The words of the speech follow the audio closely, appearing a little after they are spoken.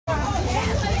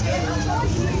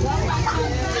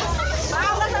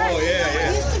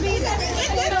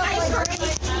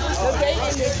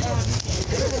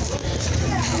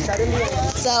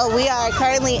So we are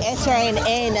currently entering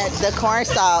in the corn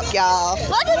stalk, y'all.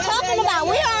 What are you talking about?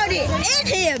 We already in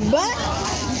here, but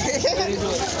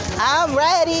I'm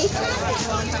ready.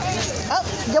 Oh,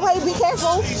 Joey, be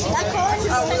careful.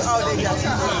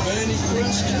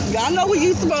 Y'all know where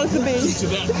you supposed to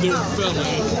be.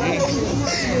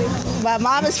 My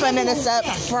mom is running us up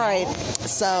front,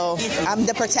 so I'm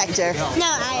the protector. no,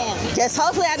 I am. Just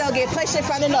hopefully I don't get pushed in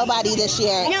front of nobody this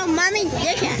year. No, mommy,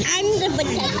 listen, I'm the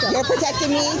protector. You're protecting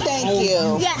me? Thank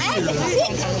you. Yeah, I'm the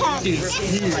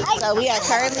protector. So we are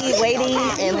currently waiting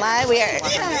in line. We are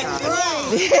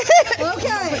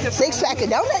Okay. 6-pack of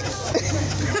donuts.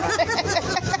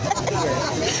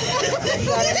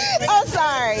 I'm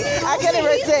sorry. I couldn't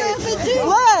resist.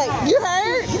 Look, you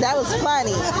heard? That was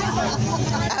funny.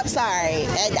 I'm sorry.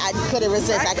 I couldn't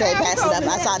resist. I couldn't pass it up.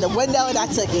 I saw the window and I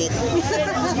took it.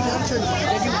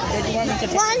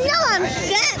 Well, I know I'm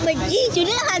fat, but geez, you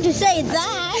didn't have to say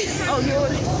that.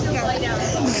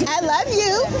 I love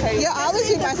you. You'll always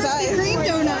be my son. Cream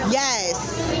donut. Yes.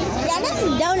 Yeah, this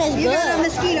donut's You got a good.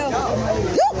 mosquito.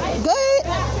 Good.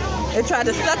 It tried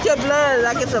to suck your blood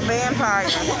like it's a vampire.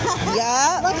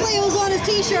 Yeah. Luckily it was on his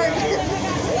t-shirt.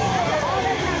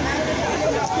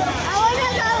 I want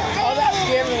to go. Oh, that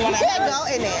scared me when You can't go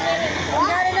in there.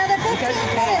 Not another 15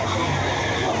 minutes.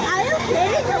 Are you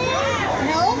kidding me?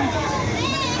 No.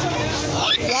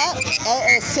 Yep. It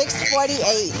is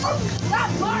 6:48.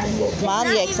 Mom,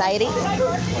 you excited?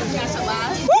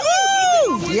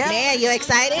 Woo! Yeah. Man, you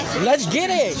excited? Let's get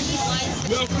it.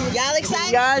 Y'all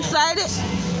excited? Y'all excited?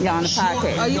 Y'all on the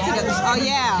podcast. Oh, you took it. Oh,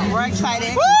 yeah. We're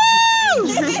excited. Woo!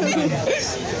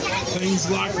 Things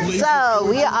like laser So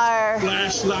we are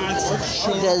flashlights and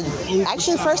sharp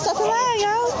actually first up in line,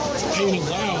 y'all. ain't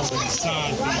allowed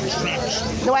inside the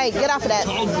attraction. No, wait, get off of that.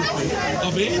 Photography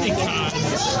of any kind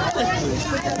is strictly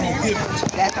prohibited.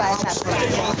 That's why it's not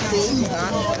photography.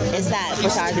 It's not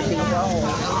photography.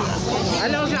 I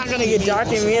know it's not going to get dark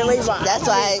immediately, but That's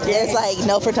why it's like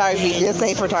no photography. This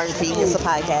ain't photography. It's a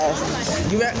podcast.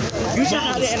 you should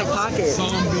have it in a pocket.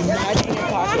 Zombie Hide it in your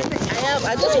pocket. I am.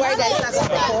 I'm just worried that it's not going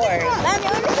to record. Mommy,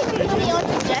 what if you put me on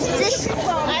the justice? I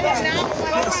don't know.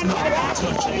 must not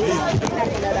touch it.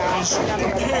 As you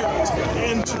prepare to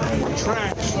enter the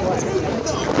attraction, take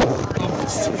note of the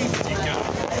safety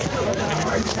guide.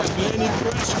 And if you have any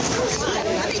questions,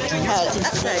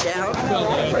 Upside down.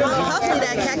 Hopefully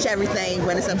that catch everything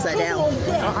when it's upside down.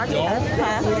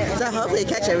 So hopefully it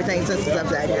catch everything since it's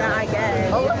upside down. I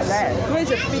guess. Oh, look at that. Where's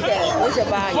your speaker? Where's your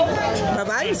volume? My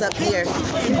volume's up here.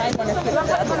 You might want to switch the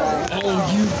other one. all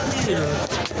you hear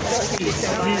is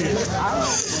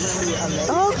here.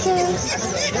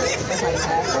 Okay.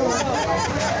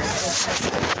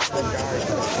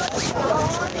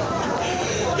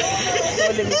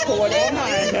 So the recording. Oh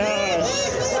my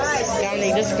gosh.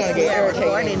 Dominique, this is going to get irritating.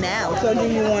 Recording now. So do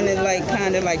you want to like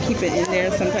kind of like keep it in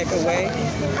there some type of way?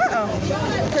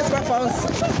 Because my phone's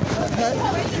hooked.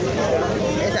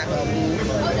 It's not home.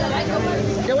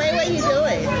 Dwayne, what are you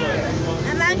doing?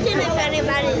 I'm asking if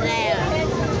anybody's there.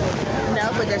 No,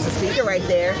 but there's a speaker right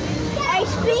there. Hey,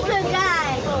 speaker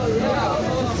guy.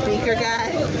 Speaker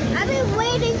guy. I've been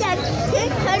waiting that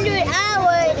 600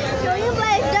 hours. So you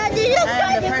guys start to just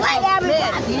try I'm the to person. fight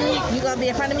everybody. Man, you gonna be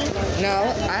in front of me? No,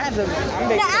 I have to. I'm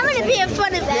No, I'm going to be in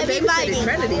front of Your everybody. babysitter's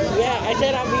Trinity. Yeah, I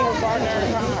said I'll be her partner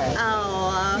in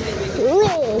crime.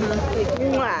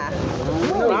 Mwah.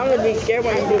 I'm going to be scared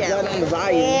when you do blood on the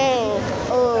volume.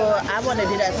 Oh, I want to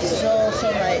do that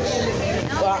so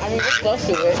much. Well, I mean, we're close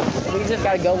to it. We just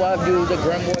got to go up, do the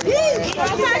Grimwood.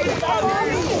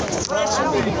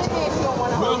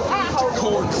 Welcome to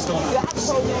Cornstalks.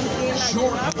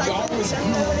 Shortly, all this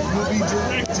group will be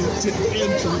directed to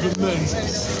enter the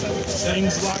mazes.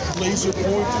 Things like laser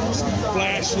pointers,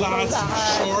 flashlights, and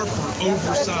sharp or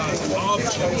oversized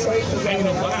objects ain't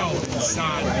allowed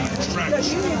inside the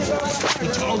attraction.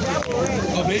 Photography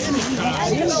of any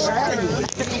kind is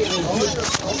strictly prohibited.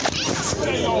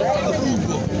 Stay off the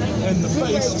Google and the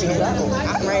FaceTime.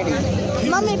 I'm ready.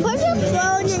 Mommy, put your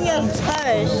phone in your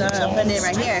purse. I'm putting it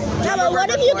right here. No, but what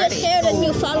if you get scared and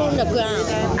you fall on the ground?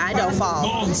 I don't fall,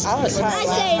 Nonsense. I'm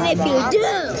saying if you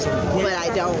do, but I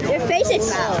don't. your face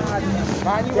is foul.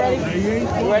 Are you ready? They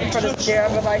ain't You ready for the scare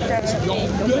of it like that? Y'all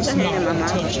best not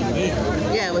touch them.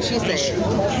 Yeah, what she said.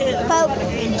 Poke,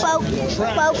 poke,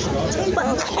 poke,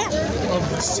 poke. Of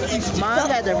the safety Mom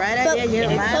had the right idea.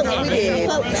 Yeah, mine what we did.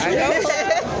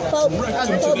 direct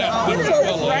into that little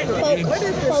fella at the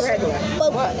entrance.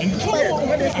 And come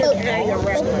on back, y'all.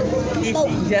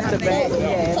 Just a bag.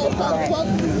 Yeah.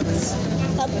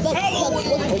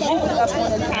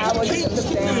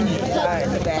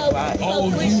 All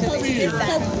you fear is here.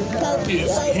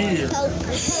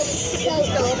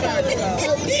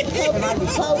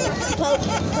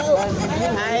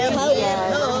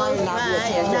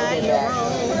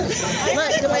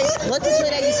 What's the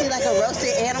food that you see like a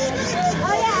roasted animal?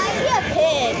 Oh yeah, I see a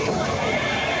pig.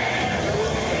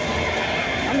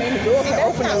 I mean, the door can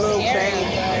open a little bit.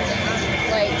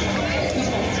 Like,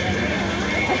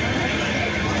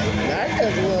 That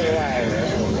doesn't look like,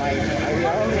 I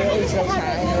don't know,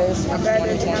 sometimes. I bet it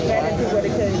would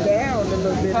have came down a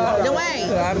little bit. Dwayne.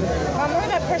 remember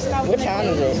that person I was What time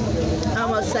is it?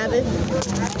 Almost 7.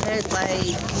 It's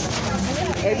like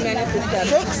 8 minutes to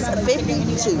 7.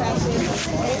 6:52.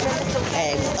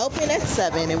 And open at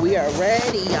 7, and we are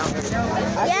ready, y'all.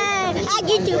 Yeah, I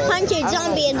get to punch a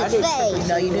zombie in the face.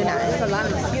 No, you do not. There's a lot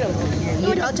of mosquitoes in here.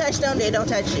 You don't touch them, they don't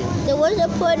touch you. So what's the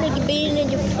point of being in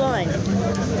the front?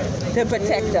 To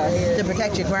protect us. To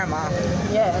protect your grandma.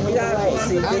 Yeah, and we got to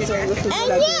see this one. And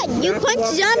yeah, you punch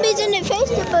zombies in the face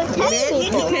to protect You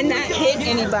people. cannot hit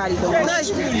anybody.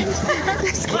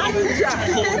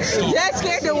 That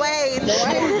scared the Wade.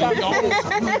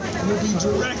 Will be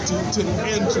directed to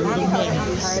enter the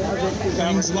maze.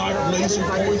 Things like laser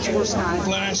pointers,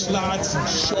 flashlights, and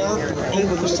sharp or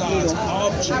oversized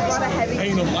objects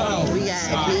ain't allowed We got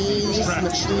inside bees, the attraction.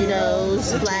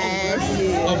 mosquitoes, flies.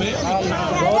 Of any kind.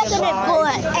 Look at the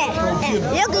boy.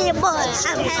 Look at the boy.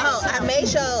 Oh, I made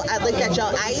sure I looked at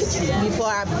your ice before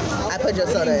I put your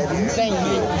soda in there. Thank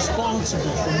you. Responsible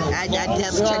for I double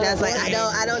checked. I was like,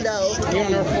 I don't know. You want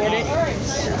to report it?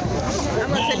 I'm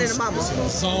gonna send it to mama.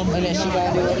 Some And then she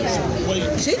gonna do it.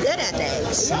 wait. She good at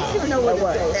that. You know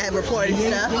what? That reporting They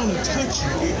ain't stuff. gonna touch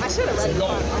you. I should have So read it.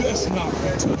 y'all best not be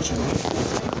touching it.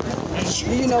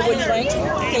 Do you know which way?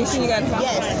 Casey, you got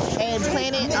Yes, and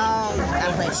Planet, I'm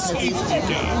Planet Snoopy.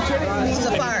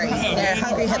 Safari. They're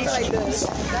Hungry Hippo. Is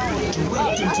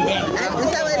Direct into that that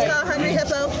what it's called, Hungry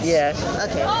Hippo? Yes.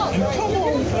 Okay. and come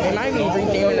on back. They might be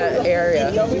renaming that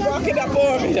area. Don't be walking up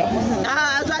on me though.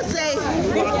 I was about to say,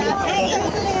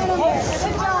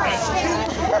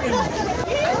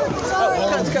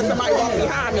 Because somebody walked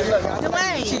behind me. Look.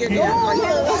 Dwayne, come on.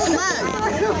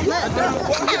 Look.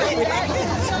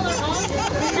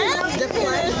 The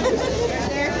foot.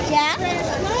 Yeah,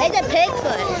 it's a pig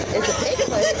foot. It's a pig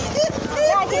foot.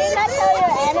 Yeah, can you not tell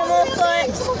your animal foot?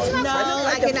 No,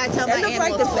 I cannot tell my That looks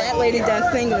like animal the foot. fat lady done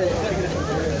singlet.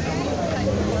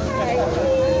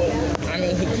 I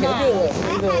mean, he can do it. He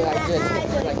do it like this.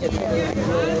 Like this.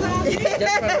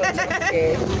 Just from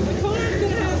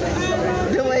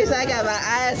The way I got my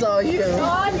eyes on you.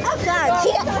 Oh God,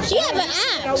 she have an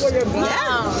axe.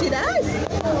 Yeah, she does.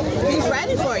 He's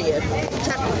ready for you.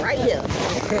 Chop right here.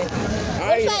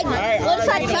 What if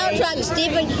I crouch on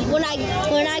Stephen when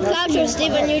I crouch on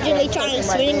Stephen usually trying to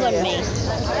swing on me?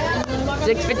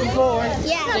 654.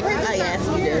 Yeah. Oh yes,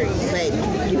 you do. But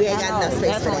you ain't got enough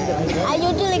space for that. I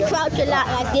usually crouch a lot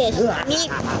like this. Nip,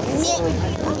 nip, nip,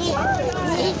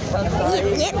 nip,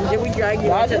 nip. Did we drag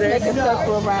you into this?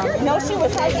 Around. No, she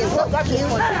was taking so lucky.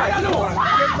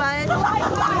 Good fun.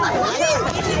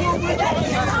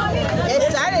 It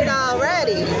started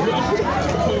already.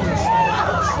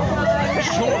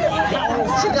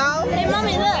 She gone? Hey,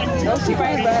 mommy, look. No, she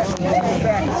ran back.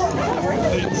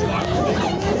 Things like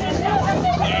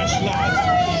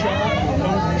flashlights, sharp,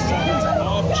 oversized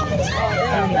objects ain't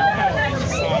allowed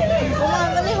inside. Come on,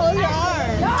 let me hold your arm.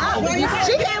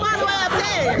 She came all the way up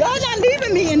there. Y'all not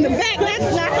leaving me in the back.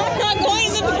 That's not. I'm not going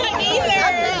in the back either.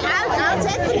 I'll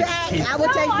take the back. I will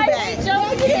take the back.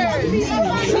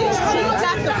 She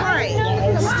got the front.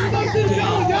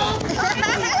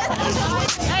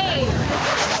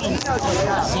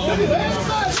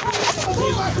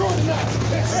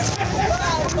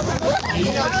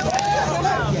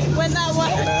 When that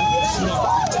was.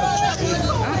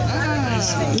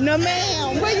 No,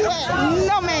 ma'am. Where you at?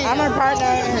 No, ma'am. I'm her partner.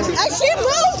 She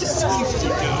moved.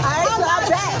 Alright, so I'm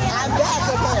back. I'm back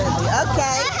apparently.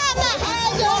 Okay. I have my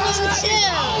eyes on you too.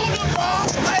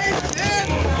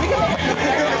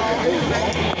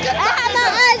 I have my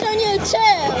eyes on you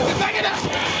too.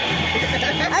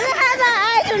 I'm gonna have my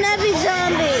eyes on every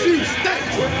zombie.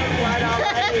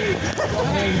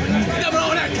 Never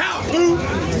on that couch, dude.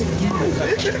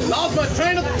 Lost my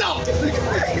train of thought.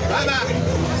 Bye-bye.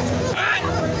 All right.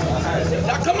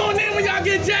 Now come on in when y'all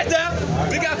get jacked up.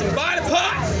 We got some body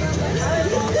parts.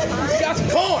 We got some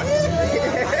corn.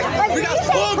 We got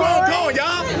some full-grown corn,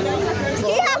 y'all.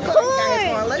 He have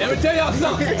corn. Let me tell y'all something.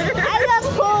 I love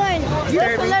corn.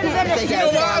 Just a little bit of You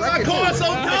know why my corn so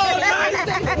tall,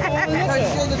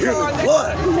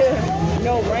 What?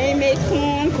 No, rain makes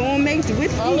corn, corn makes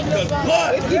whiskey.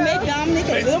 What? Whiskey makes Dominic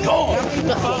a Makes little corn.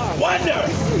 Wonder.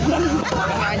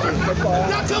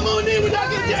 Now come on in when y'all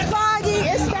get that. Foggy,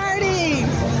 it's starting.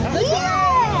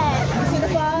 Yeah. See the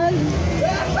fog?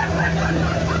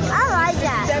 I like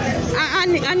that.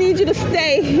 I need you to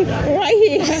stay right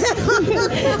here.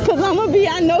 Because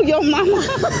I know your mama.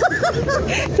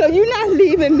 So you're not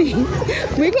leaving me.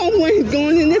 We're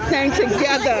going in this thing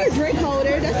together. Drink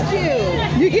holder, that's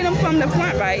cute. You get them from the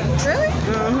front, right? Really?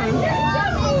 Uh-huh.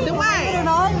 Why?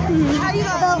 How you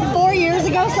about 4 years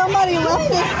ago, somebody left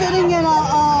this sitting in a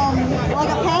like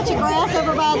a patch of grass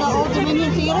over by the Old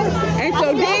Dominion Theater. And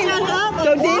so then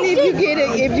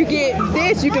if you get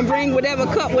this, you can bring whatever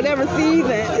cup, whatever season.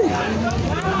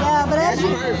 Yeah, but That's as you,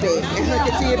 perfect. And hook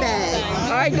it to your bag.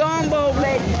 All right, go on, bold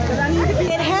lady.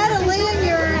 it had a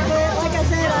lanyard, but like I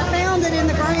said, I found it in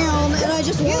the ground and I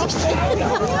just washed it.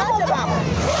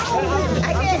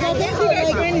 I can't. I think we're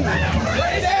like, Ready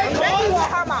with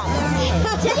her mom.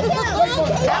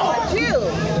 I want you.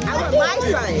 I want my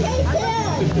son.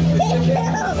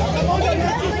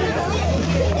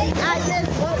 I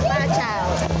just want my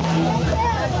child.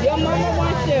 Your mama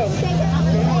wants you.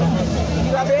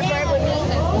 You gonna be in front with me?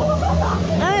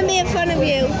 I'm gonna be in front of you.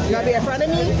 You gonna be in front of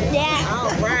me? Yeah.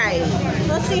 All right.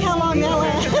 let's see how long that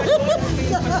lasts.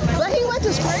 But he went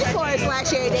to spring chorus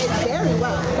last year and did very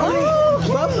well. Oh,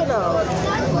 both of them.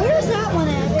 Where's that one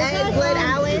at? And Glen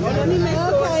Allen.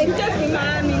 Okay. Just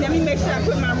remind me, let me make sure I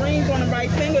put my rings on the right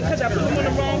finger because I put them on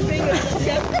the wrong finger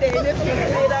yesterday and this one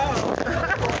slid off.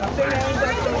 My finger ain't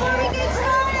got the ring.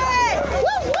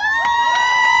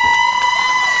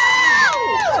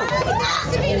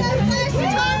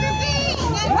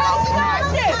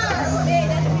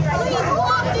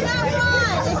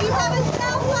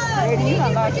 You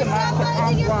gonna lost your mind because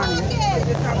I'm running.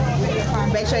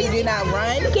 Make sure you do not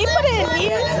run. Keep it in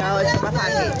here. No, it's in my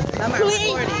pocket. I'm not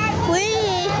recording.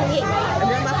 Please. I'm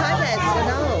in my podcast, so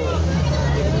no.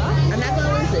 I'm not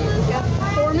gonna lose it.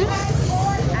 4 minutes?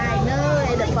 I know,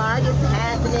 and the fog is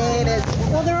happening.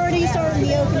 Well, they're already starting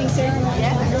the opening ceremony.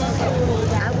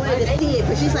 I wanted to see it,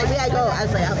 but she's like, we gotta go. I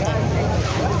was like, okay.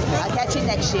 I'll catch you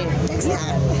next year. Next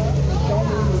time.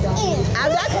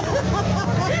 I'm not.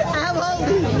 I won't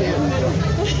leave you.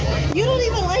 You don't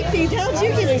even like these. How'd you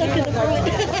get stuck in the front?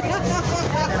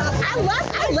 I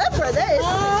live for this.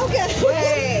 Oh, okay.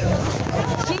 Wait.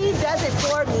 She does it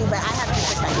for me, but I have to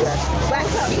protect her. But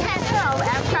she has no.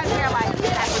 I'm trying to figure out why I'm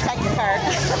protecting her.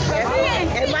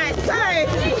 And my son.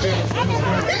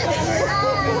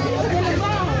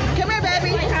 Come here,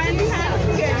 baby.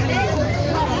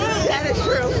 That is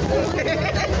true.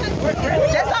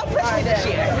 Just don't push me this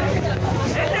year.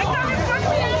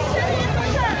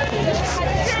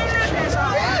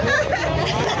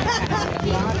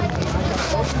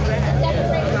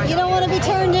 You don't want to be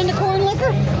turned into corn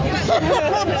liquor?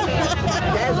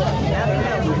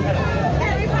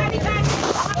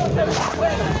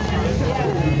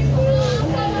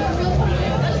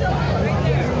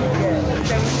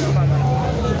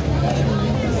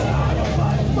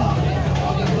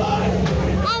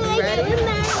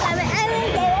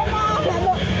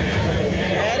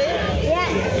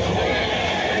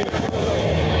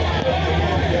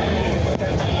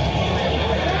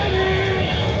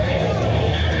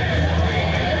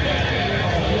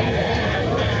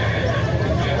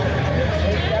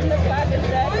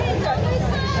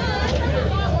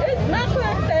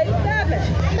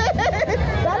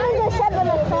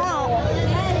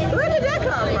 Where did that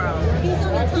come from? He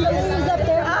lives up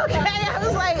there. Okay, I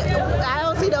was like, I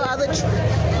don't see no other.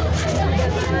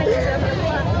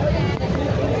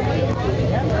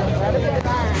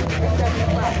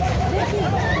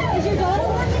 Is your daughter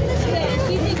working this year?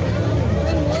 She's in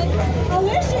Greenwood. Oh,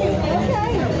 is she?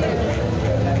 Okay.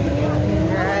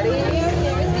 Ready?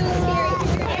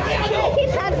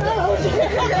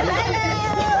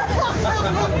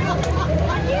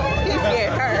 He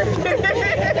scared her.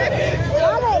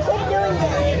 Mama, keep doing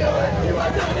this.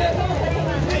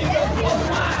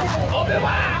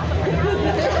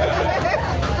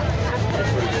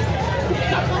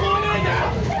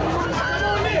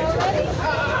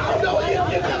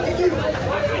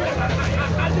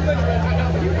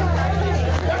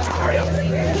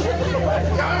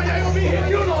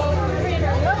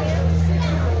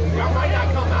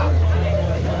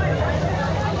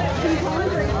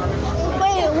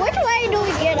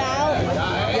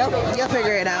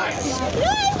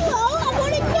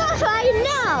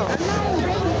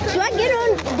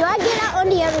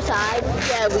 other side.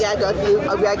 Yeah, we gotta go through. We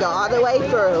gotta go all the way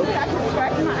through.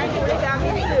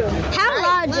 How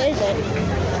large is it?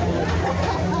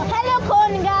 Hello,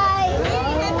 corn guy.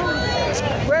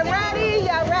 We're ready.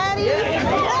 Y'all ready?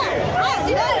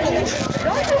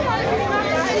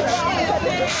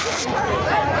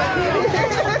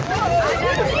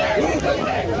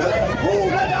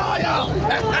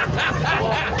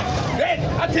 Hey,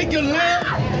 I take your leg.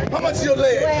 How much is your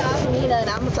leg?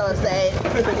 I'm so sad.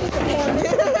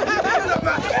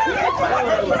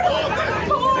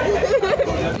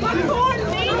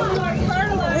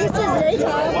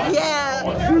 Yeah.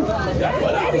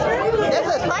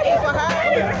 This is party for her.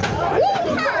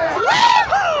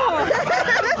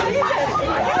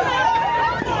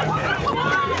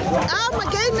 Oh my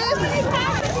goodness.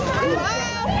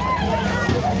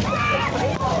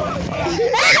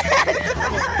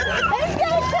 It's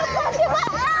getting so close to my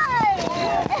eye.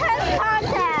 It has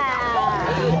contact.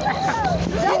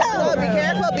 Oh, be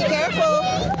careful, be careful.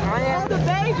 Oh, the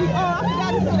baby. Oh, I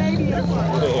forgot it's the baby.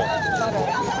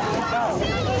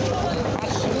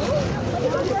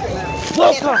 I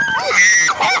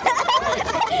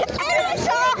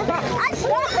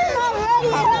saw him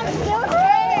already and I'm still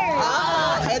there.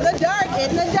 Ah, in the dark,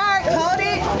 hold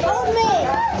it. Hold me.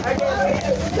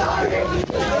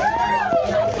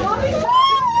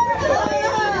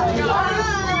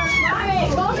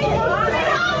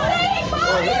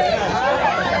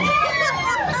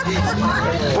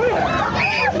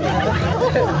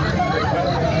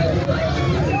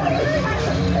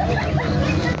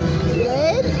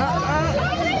 Good?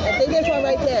 I think there's one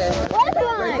right there. What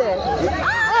one? Right there.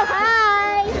 Oh,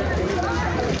 hi.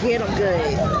 Get them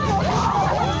good.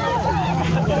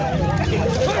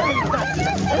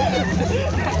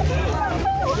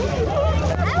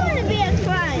 I want to be a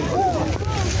friend.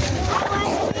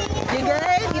 You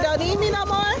good? You don't need me no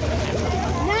more?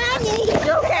 Nanny.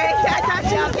 You okay? I thought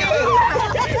you okay.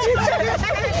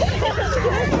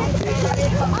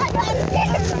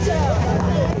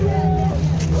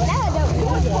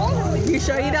 You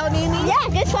sure you don't need me? Yeah,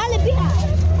 just want to be.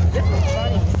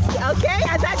 Okay,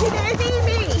 I thought you didn't need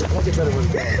me.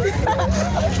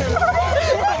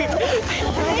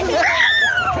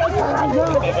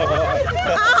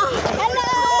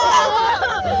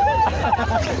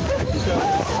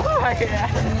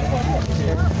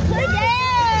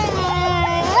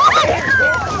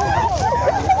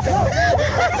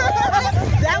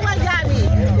 That one got me.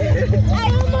 I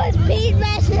almost beat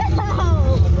myself.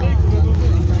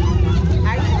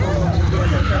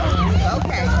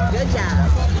 Okay, good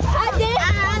job. I did.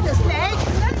 The snakes.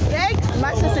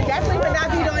 My sister definitely would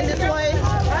not be doing this one.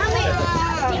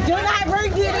 Do not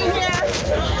bring it in here.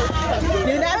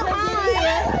 Do not bring it in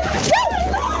here.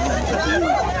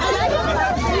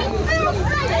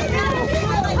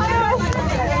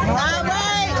 All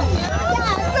right.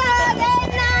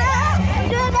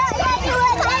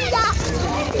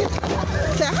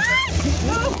 Say hi.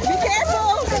 Be careful.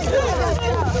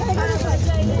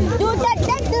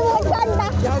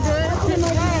 Y'all good?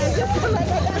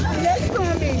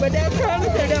 But that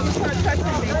promise that was touching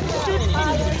me.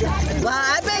 Well,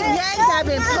 I've been yanked, I've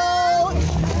been pulled.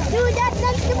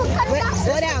 Wait,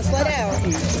 slow down.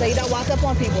 So you don't walk up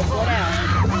on people. Slow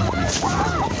down.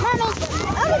 Mommy,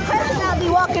 only person that'll be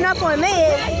walking up on me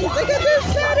is. Look at this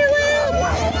fatty wheel.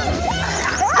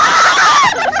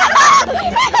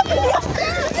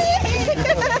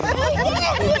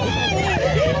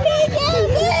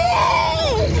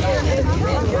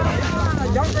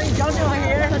 Don't do it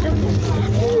here.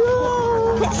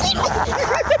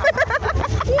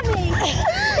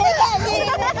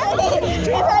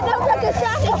 If I don't put the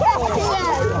soccer cap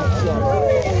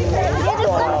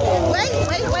Wait,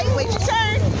 your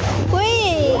turn.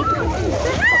 Wait.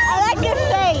 I like your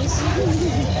face.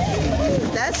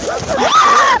 That's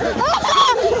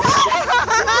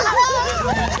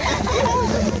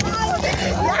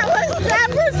that was that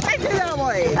perspective that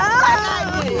way.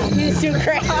 You too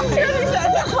crazy.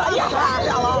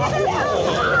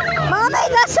 Mommy,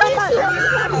 that's so much.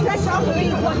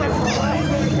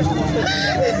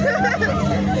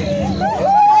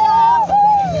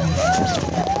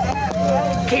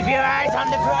 Keep your eyes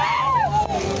on the prize.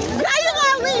 Now you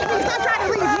gonna leave me. Stop trying to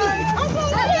leave me.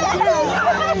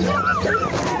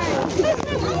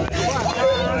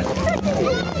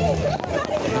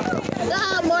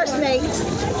 More snakes.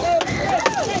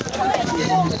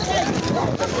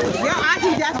 Your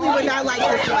auntie definitely would not like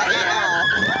this one at all.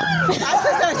 My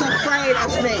sister's afraid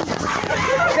of snakes.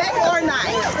 Fake or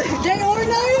nice. Fake or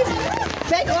nice?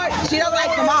 Fake or she don't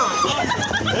like them all.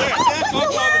 Yeah, that's what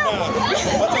I'm talking about.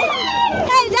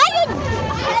 Hey, that is.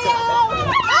 Hello.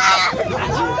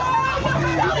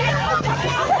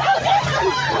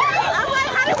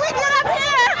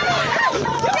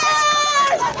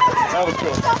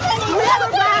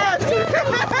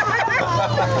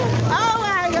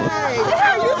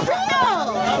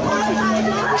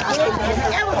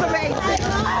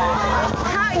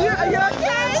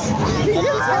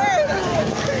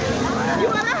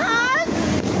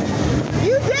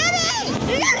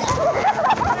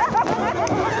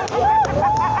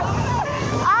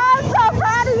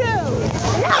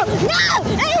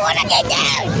 get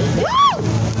down! Woo!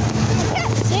 I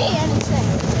can't see anything.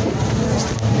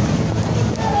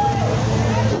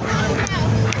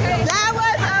 That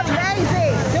was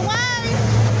amazing. Dwayne.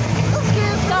 Excuse me.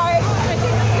 Sorry.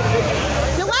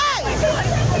 Dwayne.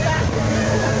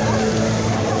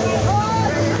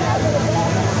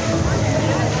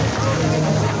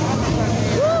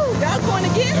 Woo, y'all going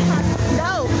again?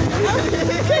 No.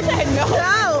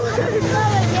 No.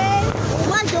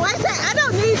 Like Dwayne said, I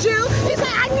don't need you. He said,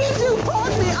 I need you.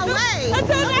 Pulled me away. I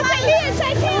said, here,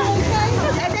 take care.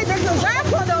 And then there's a rap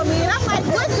pulled on me, and I'm like,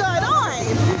 what's going on?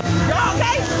 Y'all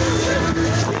okay?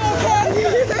 You okay?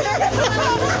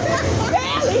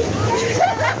 Barely.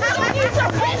 I need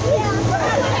some rescue.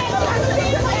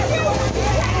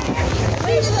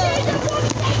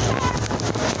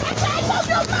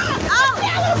 Oh,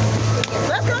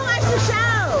 let's go watch the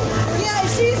show. Yeah,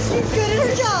 she's good at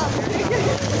her job.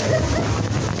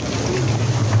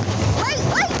 Wait,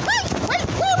 where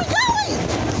are we going?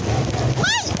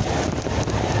 Wait.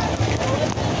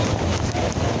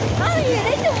 Honey,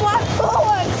 they can walk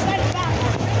forward instead of back.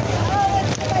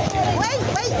 Wait.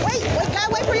 Gotta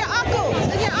wait for your uncle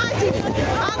and your auntie.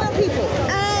 All them people.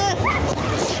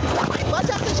 Watch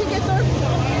out till she gets through.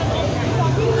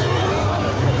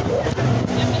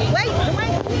 Wait,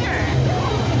 here.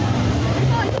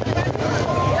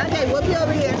 Okay, we'll be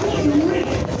over here.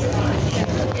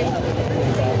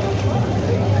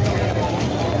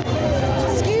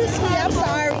 Excuse me, I'm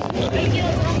sorry.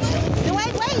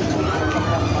 Wait.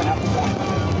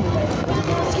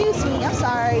 Excuse me, I'm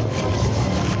sorry.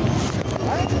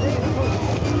 Wait.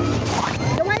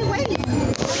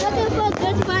 Looking for a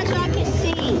good spot so I can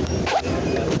see.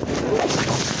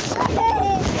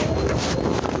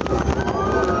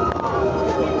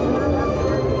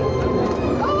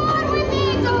 Go on with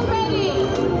it already.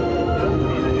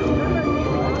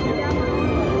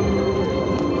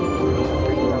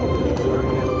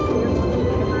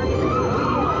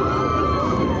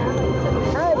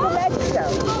 Alright, the magic show.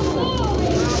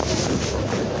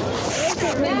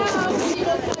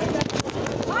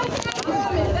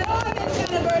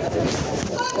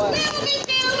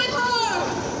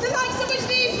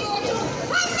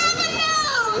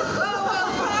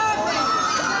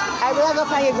 Alright, we're gonna go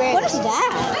find your granny. What is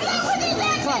that?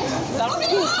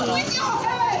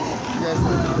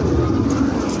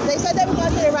 They said they were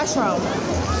going to the restroom.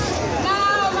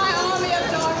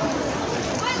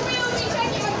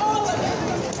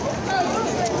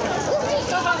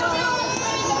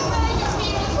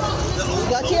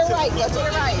 Go to your right.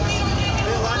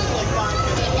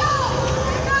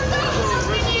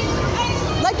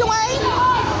 Look, Dwayne.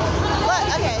 Look,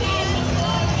 okay.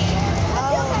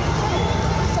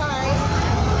 Sorry.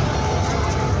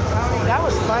 That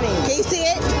was funny. Can you see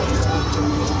it?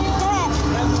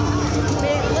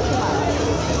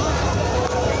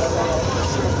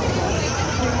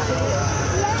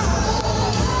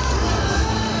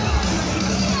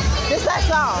 This that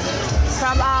song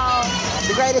from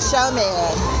The Greatest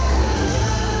Showman.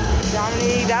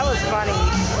 Johnny, that was funny.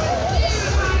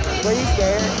 Were you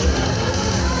scared?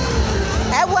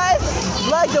 That was,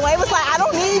 look, Dwayne was like, I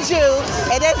don't need you.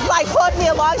 And it's like, pulled me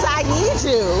along, so I need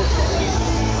you.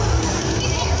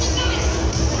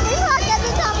 This is like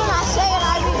every time when I say it,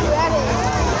 I regret it.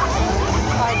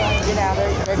 Probably don't get out.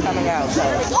 They're coming out. So.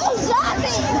 Oh,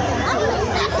 zombie!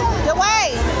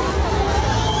 Dwayne,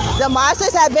 the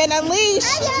monsters have been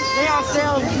unleashed. They all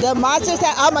still. The monsters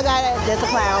have, oh my God, there's a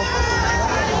clown.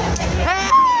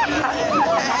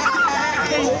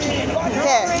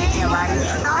 There.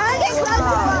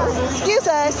 Excuse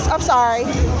us, I'm sorry.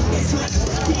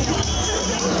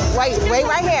 Wait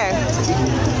right here.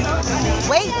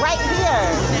 Wait right here.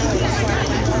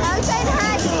 I'm saying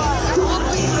hi to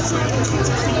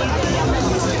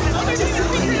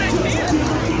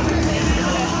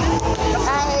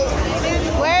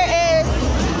Where is?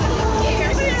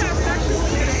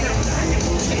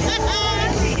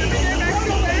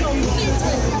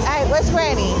 Alright, where's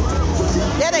Granny?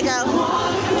 There they go.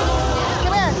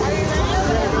 Come here.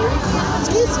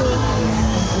 Excuse me.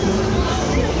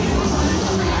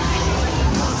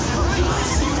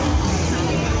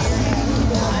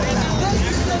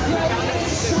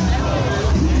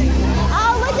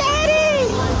 Oh, look, Daddy!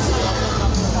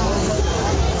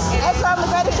 That's from The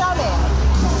Greatest Showman.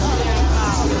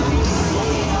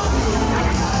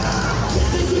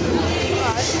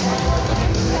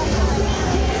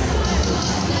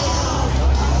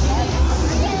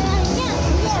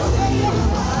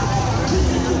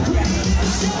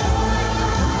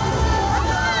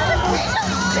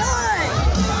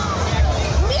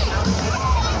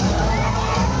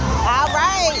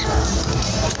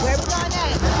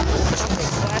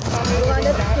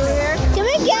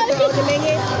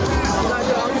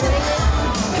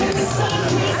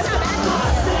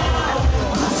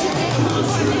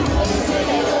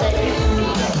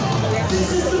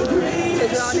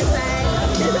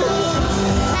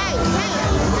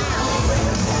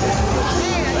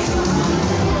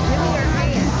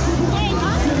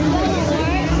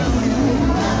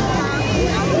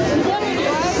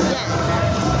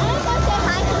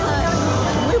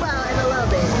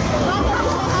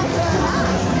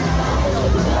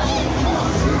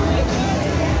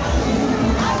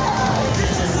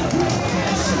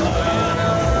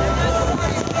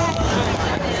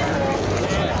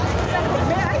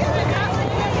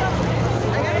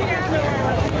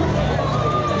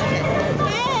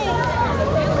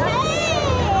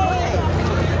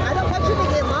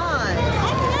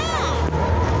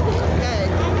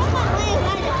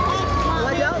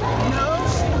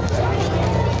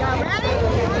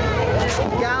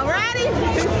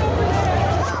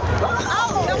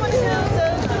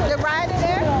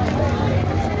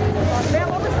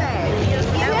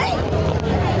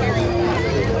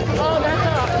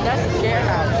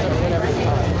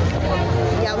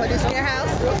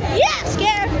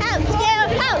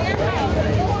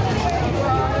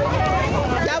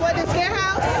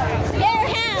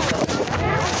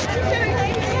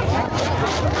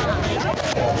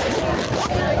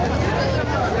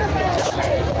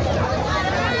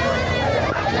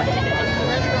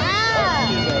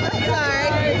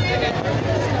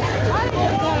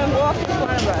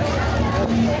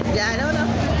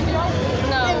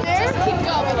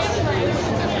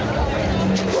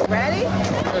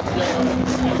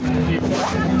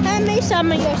 Hand me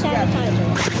some of your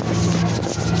sanitizer.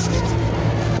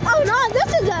 Oh no,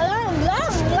 this is a long.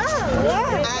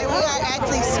 Alright, we are at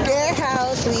the Scare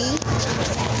House. We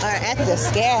are at the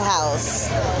Scare House.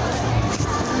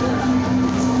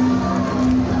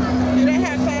 Do they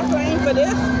have fast lane for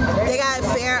this? They got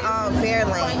fair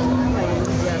lane.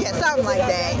 Yeah, something like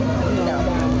that. No.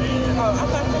 Oh, I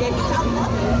thought you gave it to me.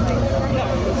 No,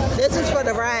 This is for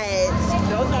the rides.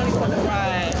 those only for the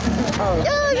ride. Oh.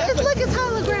 Yeah, look, it's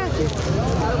holographic.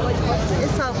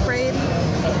 It's so pretty.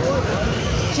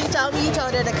 She told me you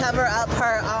told her to cover up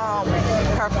her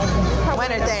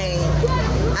winter thing.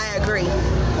 I agree.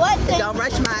 What thing? Don't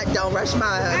rush my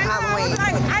Halloween.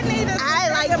 I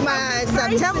like my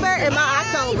September and my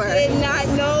October. I did not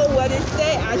know what it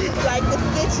said. I just like the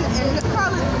stitching and the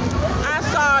colors. I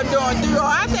saw her doing 3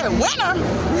 I said, winter.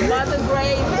 Mother's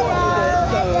grade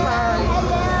formula.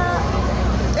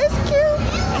 It's cute.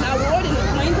 And I wore it in the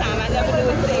springtime. I never knew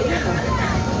it said.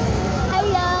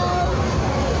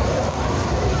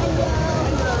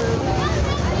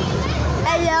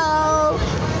 Hello.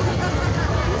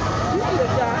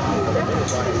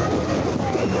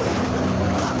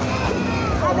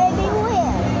 My baby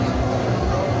where?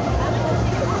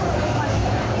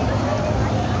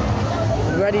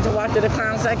 You ready to walk to the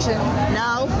clown section?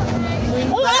 No.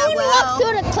 Oh, I want to walk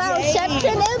through the clown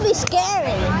section. It'll be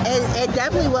scary. It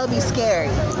definitely will be scary.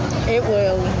 It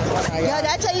will. Yo, did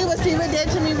I tell you what Steven did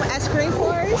to me at Scream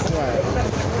Forest?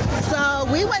 So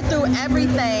we went through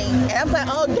everything, and I'm like,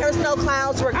 oh, there's no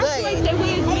clowns, we're good.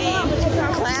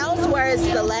 Clowns was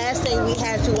the last thing we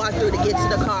had to walk through to get to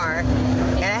the car.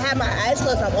 And I had my eyes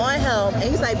closed, I'm on him, and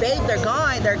he's like, babe, they're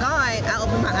gone. I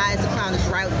open my eyes, the clown is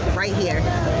right here.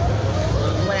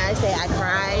 When I say I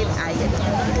cried, I get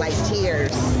like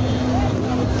tears.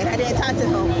 And I didn't talk to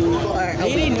him for a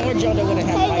Maybe week. nor Joe would have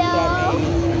had like that.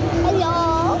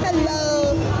 Hello.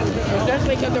 Hello.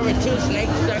 Especially because there were 2 snake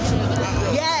sections.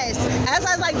 Yes. As I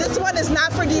was like, this one is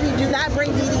not for Dee Dee. Do not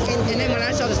bring Dee Dee in. And then when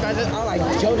I saw the stars, I was like,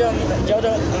 Jojo.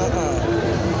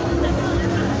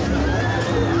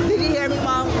 Did you hear me,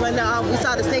 Mom? When we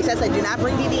saw the snakes, I said, do not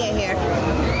bring Dee Dee in here.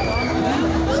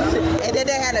 And then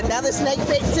they had another snake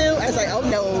pit too. I was like, oh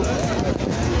no.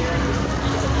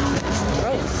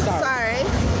 Oh, Sorry.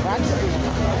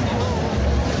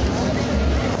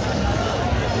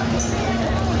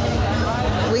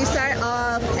 We start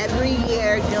off every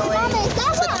year doing Mom, is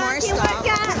that the what corn Auntie works stalk.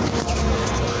 at?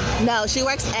 No, she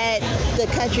works at the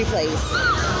country place.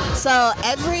 So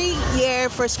every year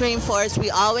for Scream Force, we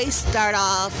always start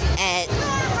off at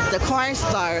the corn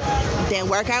stalk, then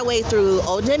work our way through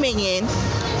Old Dominion,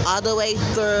 all the way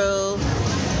through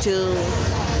to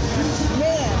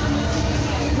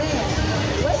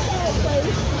what's that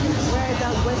place?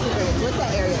 What's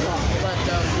that area called?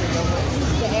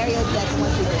 The area that's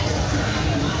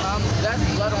that's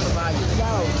blood on the body.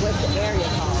 no, what's the area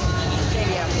called?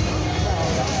 Candy apple.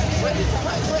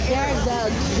 There's the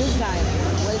Goose Diner.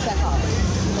 What is that called?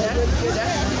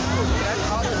 That's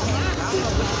all the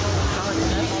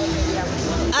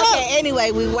Okay,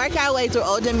 anyway, we work our way through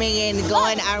Old Dominion,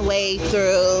 going our way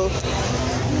through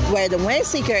where the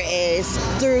Windseeker is,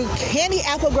 through Candy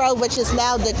Apple Grove, which is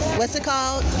now the, what's it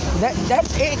called?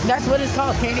 That's it. That's what it's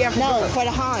called. Candy apple. No, for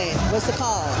the haunt. What's it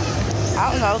called? I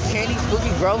don't know. Candy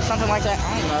Spooky Grove, something like that.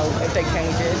 I don't know if they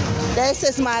changed it. This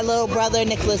is my little brother,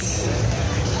 Nicholas.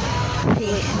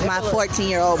 My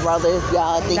 14-year-old brother.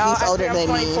 Y'all think he's older than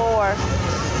me. 24.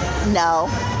 No.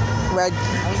 We're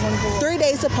 3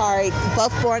 days apart,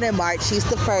 both born in March. She's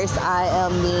the first. I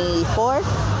am the 4th.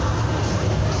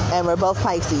 And we're both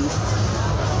Pisces.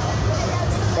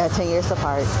 They're 10 years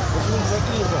apart.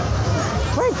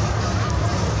 Right.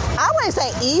 I wouldn't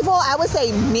say evil. I would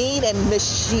say mean and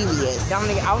mischievous.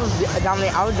 Dominic, I was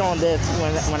doing this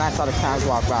when I saw the clowns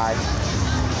walk by.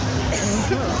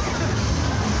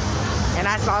 And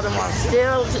I saw them on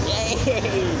still today.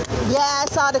 Yeah, I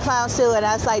saw the clowns too, and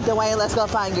I was like, Dwayne, let's go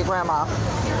find your grandma. This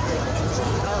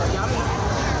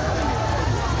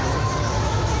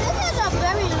is a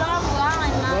very long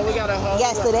line, Well, Mom. we got a whole.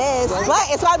 Yes, it is. But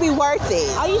it's going to be worth it.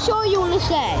 Are you sure you want to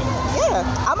stay? Yeah,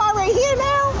 I'm already here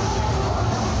now.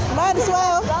 Might as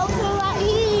well. Go to right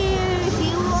here if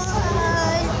you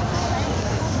want.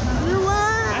 You I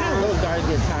want. know little guys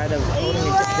get tired of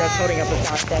just holding up the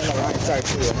sign saying the line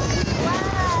starts here.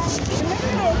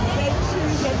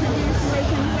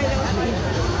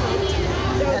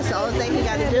 That's the only thing you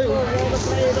got to do.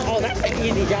 Oh, that's an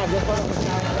easy job. Just hold up the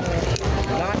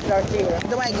sign. Line starts here.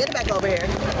 Dwayne, get it back over here.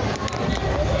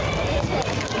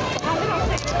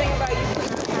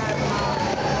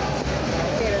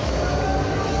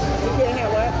 You can't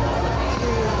have what?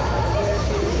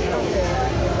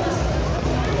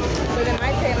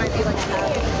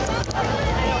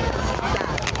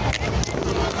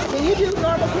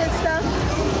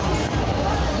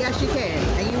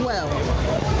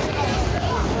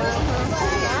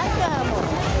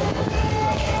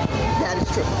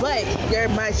 You're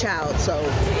my child, so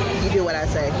you do what I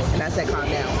say. And I said calm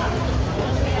down.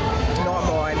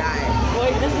 Normal or not.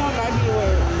 Wait, this one might be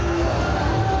where.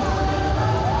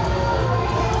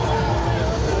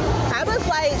 I was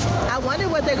like, I wonder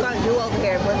what they're gonna do over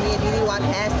here when me and Didi walked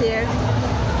past here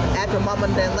after Mama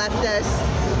then left us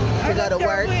to go to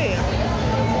work.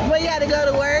 We had to go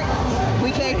to work.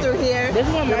 We came through here. This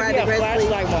one might be a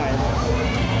flashlight one.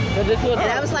 So this was.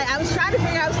 And I was trying to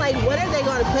figure out, what are they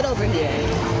gonna put over here?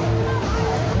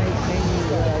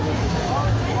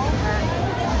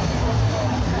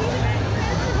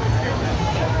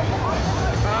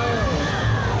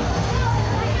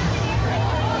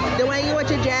 Dwayne, you want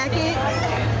your jacket?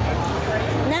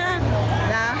 Nah.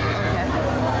 Nah?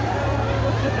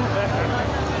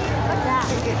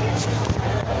 Okay.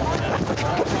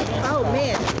 Oh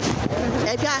man.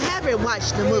 If y'all haven't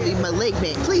watched the movie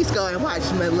Malignant, please go and watch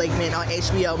Malignant on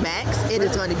HBO Max. It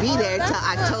is going to be there till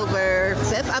October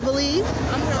 5th, I believe,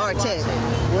 or 10th.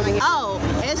 Oh,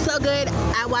 it's so good.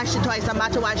 I watched it twice. I'm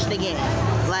about to watch it again.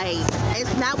 Like,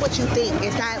 it's not what you think.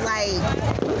 It's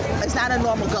not a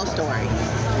normal ghost story.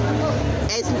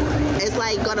 It's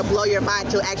like gonna blow your mind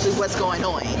to actually what's going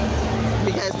on,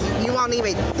 because you won't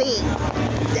even think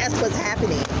that's what's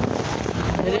happening.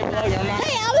 Hey,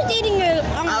 I was eating your.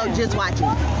 Oh, just watch it.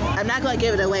 I'm not gonna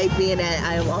give it away, being that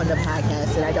I'm on the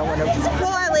podcast and I don't want to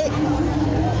spoil it.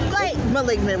 But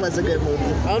Malignant was a good movie.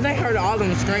 Oh, they heard all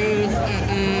them screams.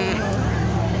 And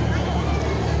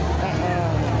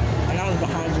I was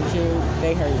behind you too.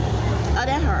 They heard. Oh,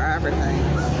 they heard everything.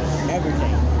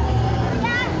 Everything.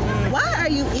 Why are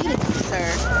you eating,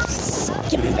 sir?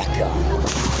 Give me back up.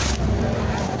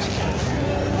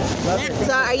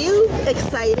 So, are you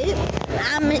excited?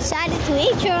 I'm excited to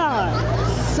eat yours.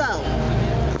 So,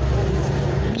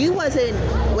 you wasn't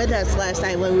with us last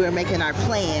night when we were making our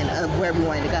plan of where we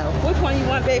wanted to go. Which one you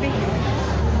want, baby?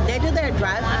 They did their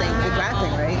drive thing, right? I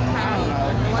don't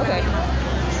know. Okay.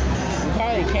 We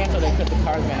probably canceled it because the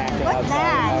car's been acting What's outside.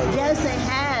 that? Yes, they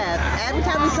have. Every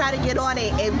time we try to get on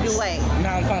it, it do away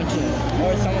Malfunction.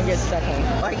 Or someone gets stuck on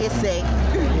it. or get sick.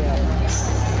 Yeah.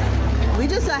 We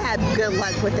just don't have good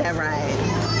luck with that ride.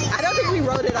 I don't think we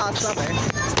rode it all summer.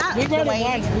 Stop, We rode it Dwayne.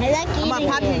 once. I like I'm gonna eating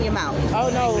pop you in it. your mouth. Oh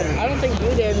no, I don't think you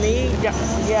did. Me?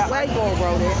 Yeah, I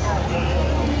rode it.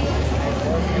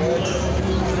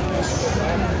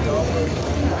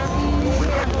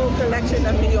 A whole collection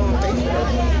of me on Facebook.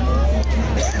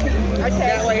 I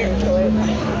can't wait to it.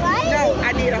 What? No,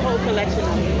 I need a whole collection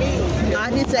of me.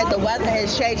 Auntie said the weather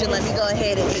has changed and let me go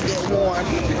ahead and it get warm.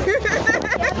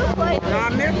 No, I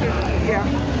missed it. Yeah.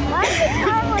 Why is it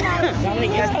hard when I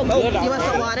Dominique, it's so good. You want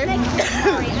some water?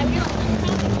 Sorry, I'm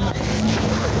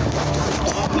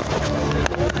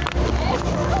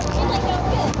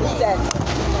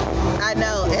I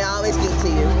know, it always gets to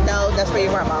you. No, that's for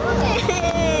your grandma.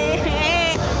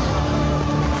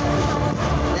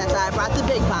 That's why I brought the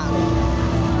big pop.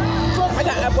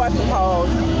 I bought some holes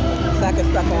so I can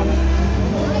stuck on it.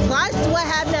 As long as what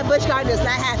happened at Busch Garden does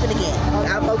not happen again,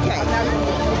 I'm okay.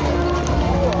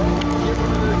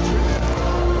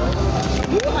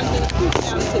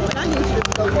 But I need you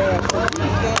to go there.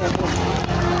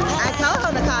 I told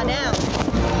him to calm down.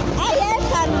 I am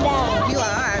coming down. You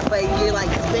are, but you're like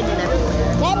spinning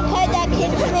everywhere. That's because that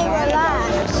kid can never lie.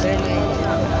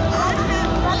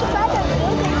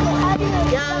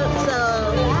 Y'all, so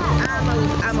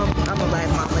I'm a black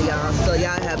mama, y'all. So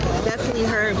y'all have definitely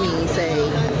heard me say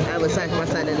I would punch my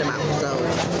son in the mouth. So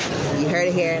you heard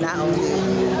it here and I own it.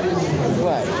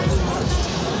 What?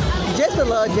 Just a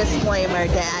little disclaimer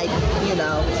that I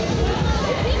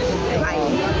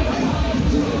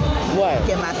What?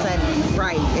 get my son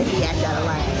right if he acts out of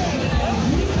line.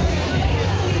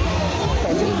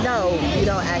 Because you know you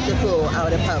don't act a fool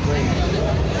out in public.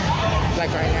 Like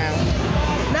right now?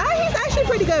 No, he's actually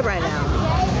pretty good right now.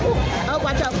 Oh,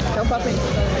 watch out. Don't bump it.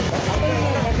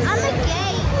 I'm a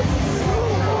gay.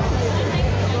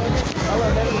 Oh,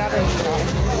 well, there's another one.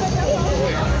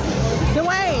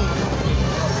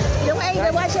 Dwayne,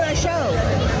 they're watching our show.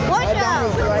 What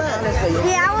Honestly.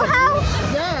 the Owl House?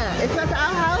 Yeah, it's not the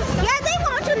Owl House. Yeah, they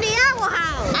watching the Owl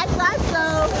House. I thought so.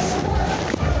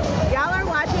 Y'all are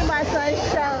watching my son's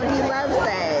show. He loves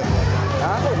that.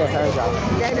 I think they heard y'all.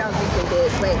 They don't think they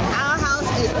did, but Owl House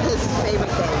is his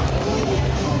favorite thing.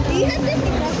 Do you have this?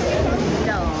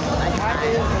 No, I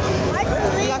do.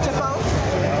 You got your phone?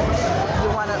 You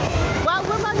wanna? Well,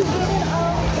 what about you getting?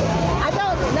 I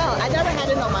don't know. I never had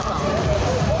it on my phone.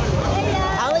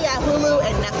 I only got Hulu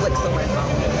and Netflix on my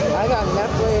phone. I got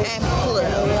Netflix. And Pluto.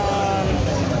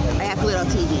 I have Pluto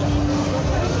TV.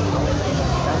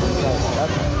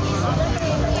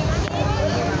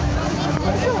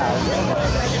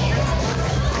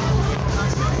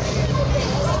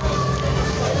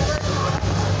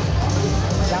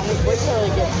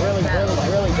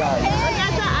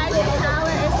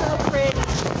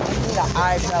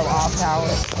 I fell off power.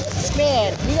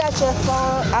 Man, you got your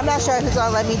phone. I'm not sure if it's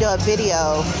gonna let me do a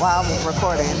video while I'm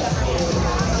recording.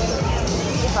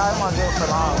 If I want to do it for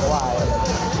long, why?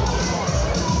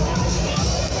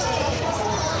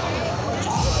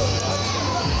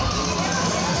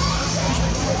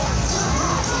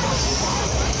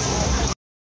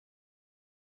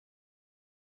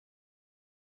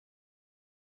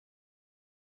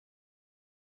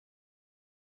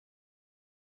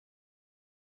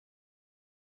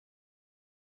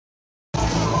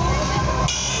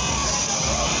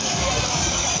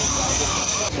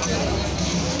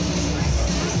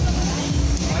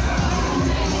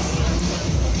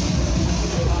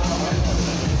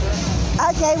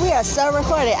 Okay, we are so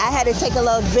recorded. I had to take a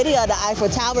little video of the Eiffel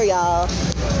Tower, y'all.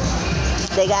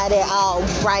 They got it all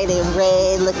bright and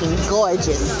red, looking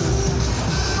gorgeous.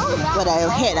 With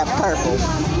a hint of purple.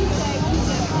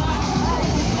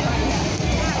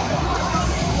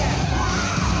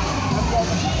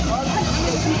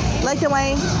 Like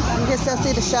Dwayne, you can still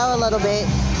see the show a little bit.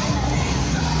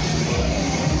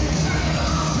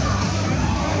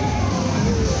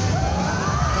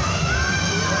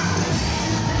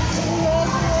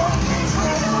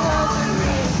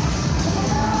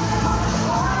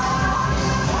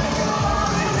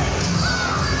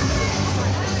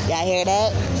 Y'all hear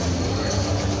that?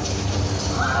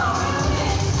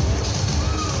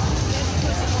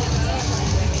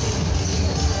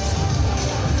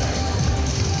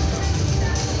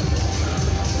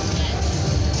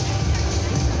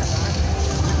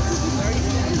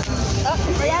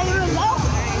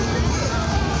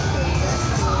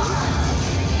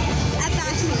 That's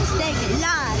actually a steak and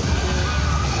live.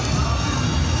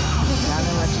 I don't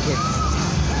know what you get.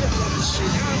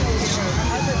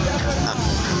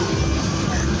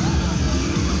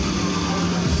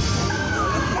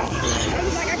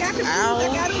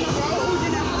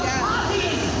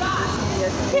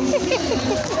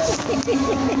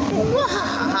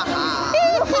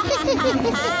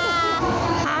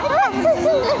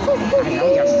 I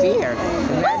know your fear.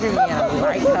 Imagine me in a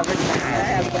light covered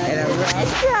tire in a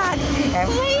restaurant.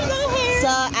 So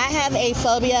I have a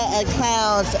phobia of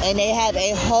clowns, and they have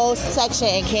a whole section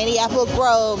in Candy Apple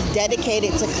Grove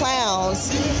dedicated to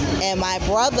clowns. And my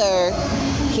brother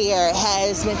here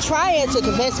has been trying to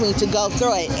convince me to go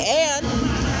through it. And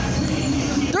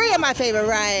 3 of my favorite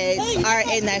rides are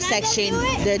in that section: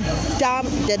 the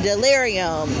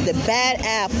Delirium, the Bad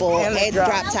Apple, and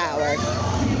Drop Tower.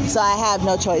 So I have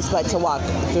no choice but to walk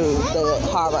through the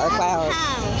horror of clowns.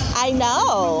 I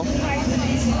know.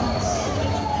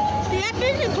 Do you have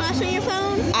Disney Plus on your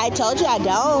phone? I told you I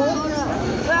don't.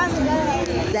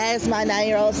 That is my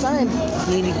 9-year-old son.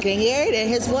 You can hear it in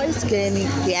his voice. Can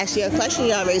he ask you a question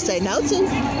you already say no to?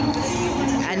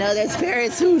 I know there's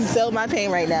parents who feel my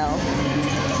pain right now.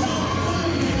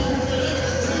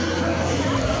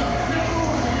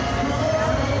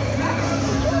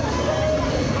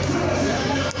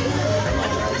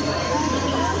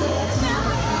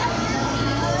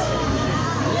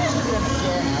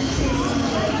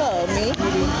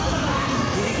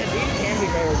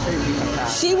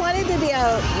 She wanted to be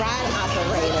a ride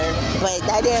operator, but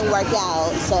that didn't work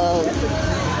out, so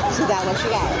she got what she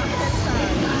got.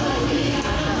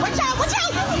 Watch out, watch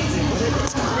out!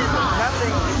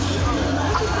 Nothing.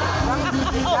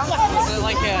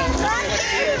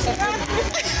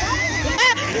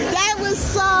 That was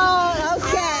so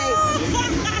okay.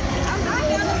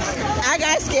 I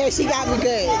got scared. She got me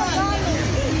good.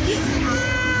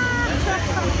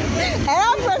 And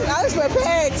I was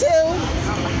prepared too.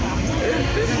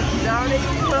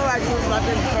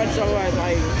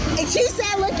 And she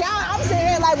said, look out. I'm sitting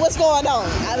here like, what's going on?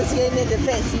 I was getting in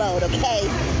defense mode, okay?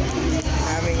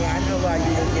 I mean, I know why you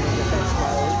didn't get in defense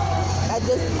mode. I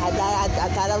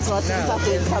thought I was going to see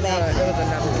something come back. It was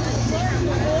another one.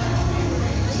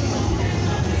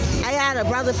 I got a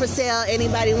brother for sale.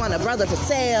 Anybody want a brother for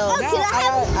sale? Oh,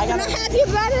 can I have your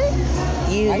brother?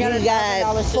 You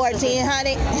got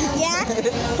 1,400? Yeah.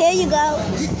 Here you go.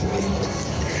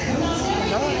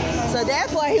 So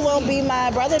therefore, he won't be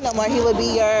my brother no more. He would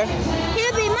be your...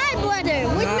 He'll be my brother.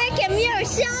 We'd make him your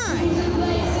son.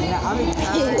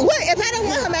 What? If I don't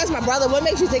want him as my brother, what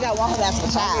makes you think I want him as my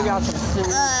child?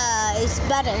 It's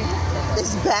better.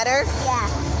 It's better? Yeah.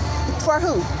 For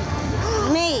who?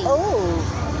 Me. Oh.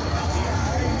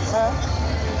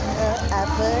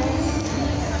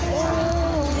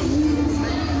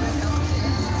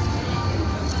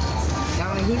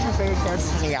 Who's your favorite character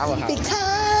from the Owl House?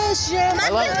 Because you're my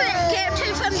favorite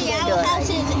character from the Owl House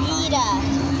is Ida.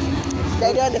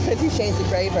 They're doing the 50 Shades of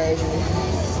Grey version.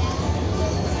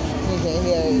 You can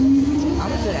hear it. I'm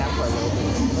gonna sit down for a little bit.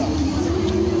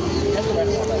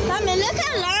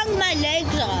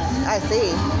 I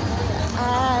see.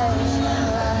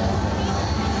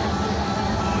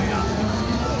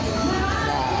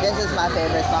 This is my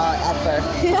favorite song ever.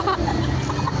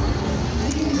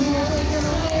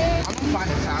 I'm gonna find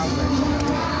a child version.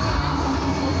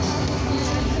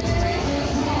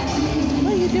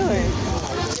 What are you doing?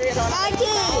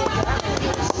 Auntie!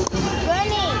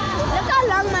 Bernie, look how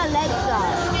long my legs are.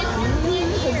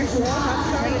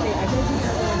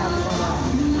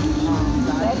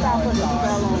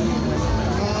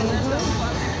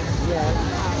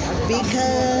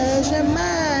 Because you're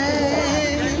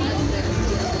mine.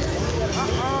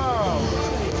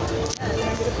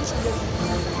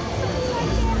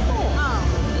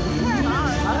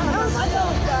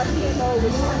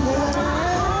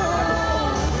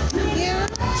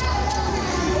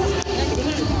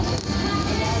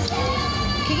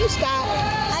 Can you stop?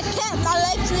 I can't, my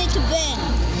legs need to bend.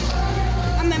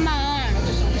 I'm in my arms.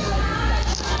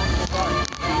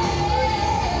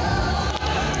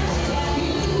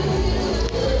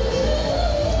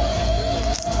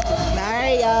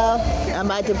 Alright, y'all. I'm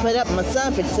about to put up my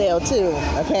son for sale too,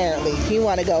 apparently. He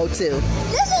wanna go too.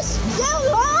 This is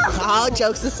so long. All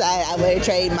jokes aside, I wouldn't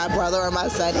trade my brother or my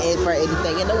son in for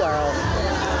anything in the world.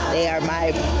 They are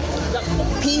my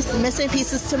missing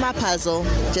pieces to my puzzle,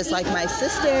 just like my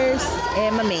sisters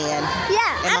and my man.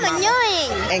 Yeah, and I'm my mama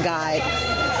annoying. And God.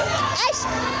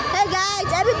 Hey guys,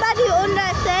 everybody on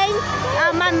that thing,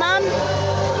 my mom,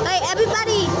 hey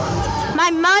everybody,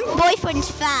 my mom's boyfriend's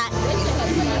fat.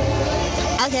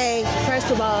 Okay, first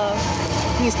of all,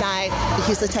 he's not.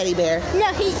 He's a teddy bear.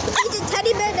 No, he's a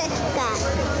teddy bear that's fat.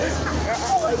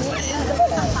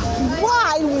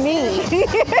 Why me?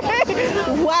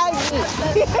 Why me?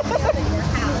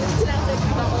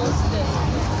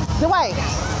 Dwayne,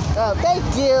 thank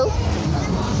you.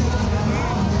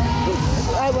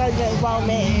 I want your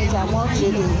romance, I want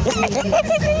you.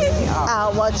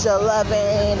 I want your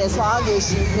loving as long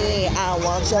as you need. I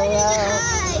want your love.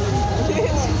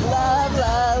 Love,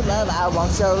 love, love, I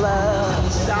want your love.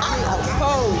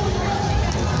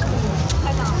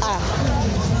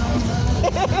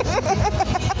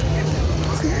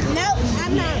 No,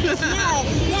 I'm not. No.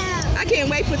 I can't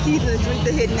wait for Caesar to drink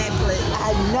the hit Netflix.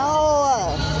 I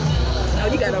know. Oh,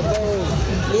 you gotta roll.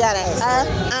 You gotta,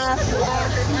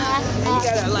 You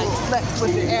gotta like flex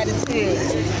with your attitude.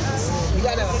 You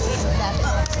gotta,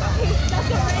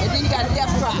 and then you gotta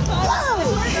death drop.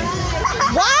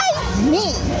 Why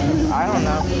me? I don't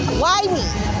know. Why me?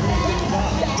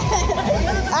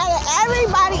 Out of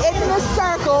everybody in the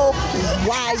circle,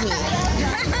 why me?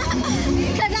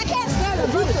 Because I can't scare the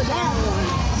people down.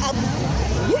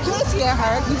 You can't scare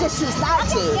her. You just choose I not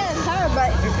can to. scare her,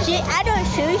 but I don't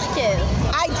choose to.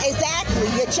 Exactly.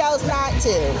 You chose not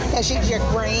to because she's your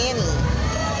granny.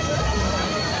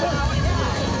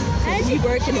 You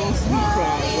working on Sweet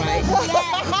Frog, right?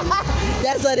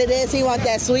 That's what it is. He wants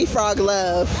that sweet frog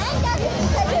love. I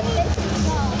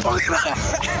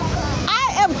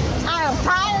am tired.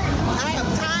 I am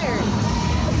tired.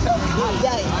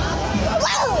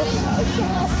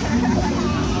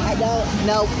 I don't.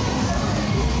 Nope.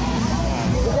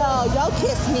 No, don't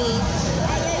kiss me.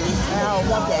 I don't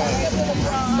want that.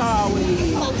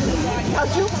 Sorry.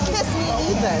 Don't you kiss me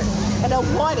either. I don't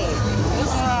want it.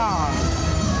 What's wrong?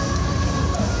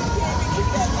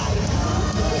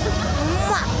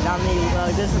 I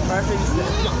mean, this is perfect.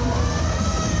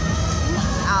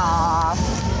 Aww.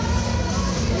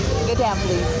 Get down,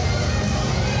 please.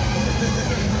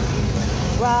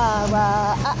 Rah,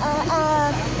 rah,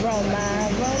 Roma,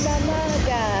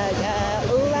 gaga,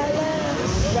 ooh la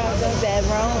la, that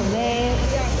romance.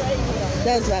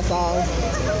 That's my song.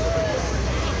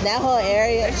 That whole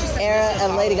era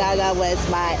of Lady Gaga was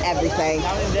my everything.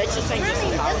 They should sing this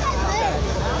in college.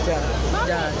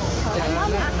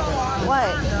 What?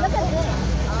 Look at this.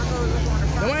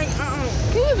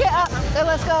 Can you get up and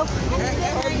let's go?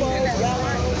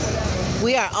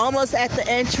 We are almost at the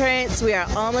entrance. We are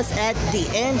almost at the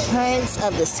entrance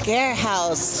of the Scare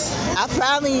House. I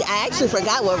actually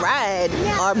forgot what ride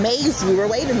or maze we were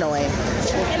waiting on.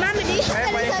 Hey, Mama, do you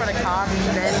We're waiting for the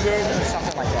commended or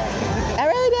something like that.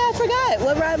 I forgot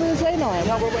what ride we was waiting on.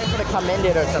 No, we're waiting for the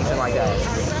commended or something like that.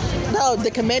 No,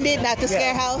 the Commended, not the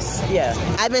Scare House. Yeah.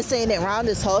 I've been saying it wrong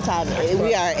this whole time.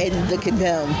 We are in the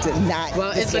Condemned, not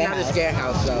Well, the it's Scare another House. scare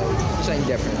house, so same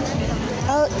difference.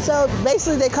 Oh, so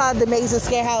basically they called the maze of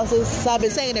Scare Houses. So I've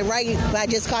been saying it right, but I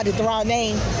just called it the wrong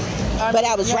name. But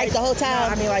I was right the whole time.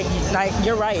 No, I mean, like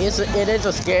you're right. It is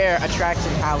a scare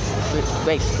attraction house,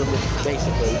 basically.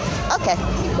 Okay.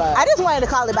 But I just wanted to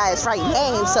call it by its right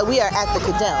name, so we are at the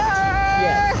Condemned.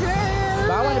 yeah.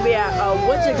 But I want to be at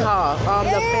what's it called?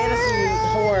 The fantasy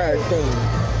horror thing.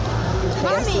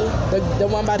 Mommy. The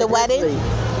one by The wedding?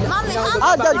 Mommy,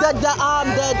 Oh,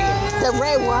 the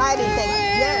red riding thing.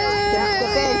 Yeah. The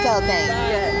fairy tale thing.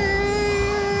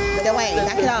 Dwayne,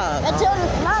 knock it off. I told him,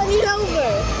 Mom, he's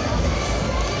over.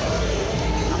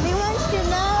 He wants to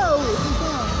know.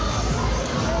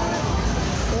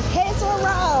 Heads will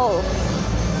roll.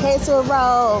 Heads will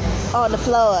roll on the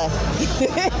floor.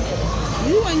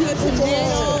 You want your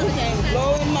tomatoes and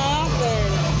blow him up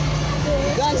and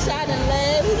gunshot and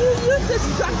leg. You're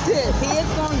destructive. He's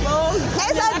gonna go.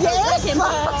 It's a dance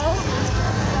song.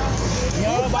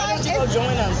 Yo, why don't you go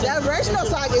join them? The original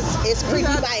song is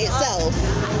creepy by itself.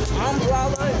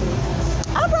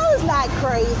 Umbrella's not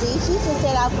crazy. She just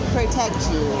said I would protect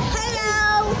you.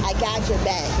 Hello. I got your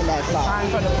back in that song.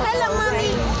 Hello, Mommy.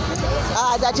 I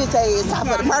thought you'd say it's time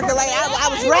for the percolate. I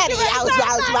was ready. I was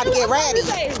about to get ready.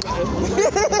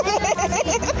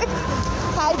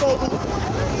 Hi, baby.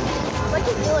 What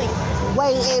you doing?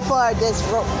 Waiting for this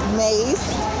maze.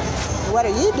 What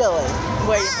are you doing?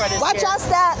 Waiting for this. Watch your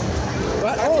step.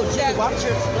 What? Oh, gee, watch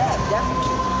your step.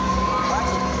 Definitely.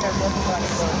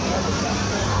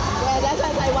 Yeah, that's what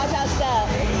I say. Watch your step.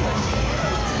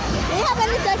 Do you have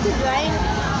anything to drink?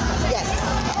 Yes.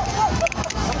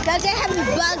 Does it have a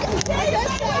bug? I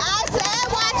said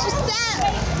watch your step.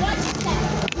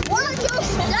 Watch your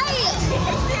step.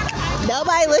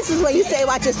 Nobody listens when you say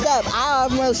watch your step. I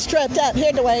almost tripped up.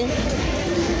 Here, Dwayne.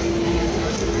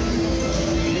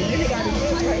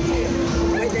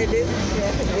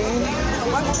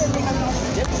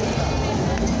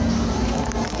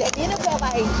 Can you go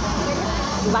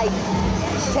like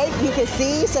tape you can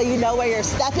see so you know where you're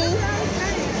stepping,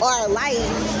 or a light,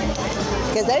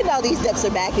 because they know these dips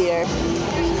are back here.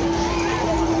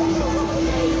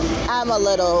 I'm a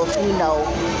little,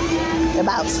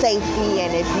 about safety,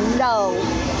 and if you know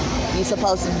you're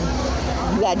supposed to,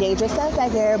 you got dangerous stuff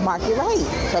back there, mark it right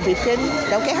so people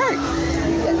don't get hurt.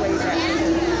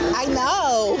 I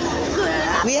know.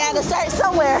 We had to start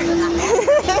somewhere.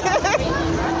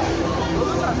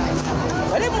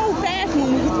 But it moved fast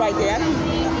when we was right there.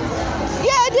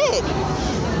 Yeah, it did.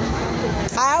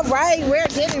 All right, we're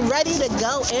getting ready to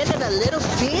go in a little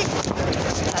bit.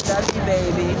 I love you,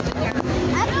 baby.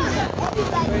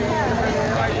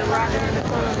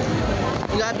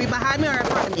 You gotta be behind me or in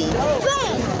front of me?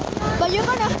 But you're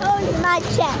gonna hold my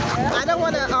check. I don't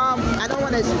wanna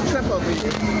trip over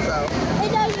you. So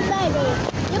It doesn't matter.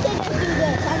 You can just do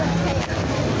this. I don't care.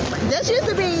 this used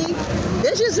to be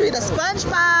the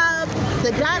SpongeBob,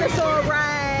 the dinosaur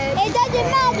ride, It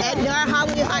doesn't matter. and their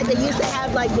Halloween. They used to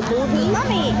have like the movie.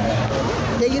 Mommy.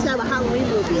 They used to have a Halloween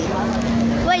movie.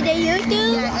 Wait, they used to?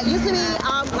 Yeah, it used to be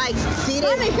like seated.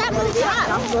 Mommy, stop moving.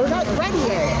 Stop. We're not ready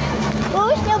yet. Well,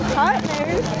 we're still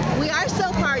partners. We are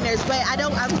still partners, but I'm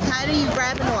tired of you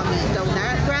grabbing on me. Don't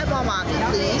not grab on mommy,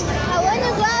 please. I want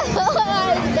to grab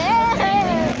on there.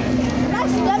 My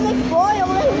stomach's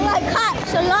boiling like hot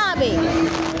salami.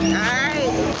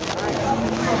 Alright.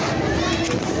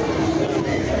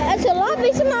 And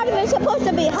salami's not even supposed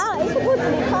to be hot. It's supposed to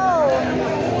be cold.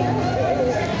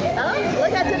 Oh,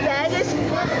 look at the baggage.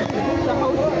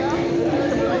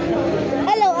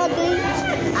 Hello, ugly.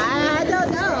 I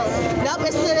don't know. Nope,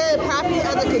 it's to the property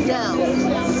of the Goodell.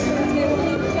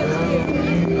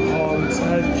 On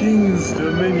Ted King's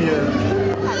Dominion.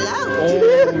 Hello.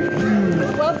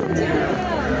 Welcome to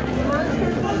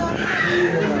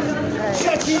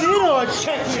Check it in or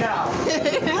check it out?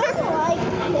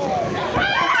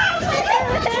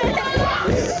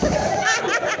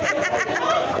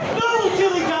 No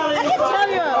killing out I can tell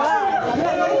you're alive.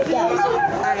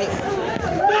 Alright.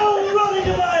 No running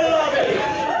to my lobby!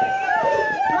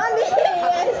 Mommy,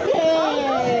 I'm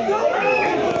scared.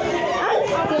 I'm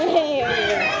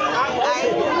scared.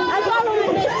 I'm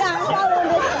following this guy. I'm following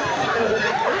this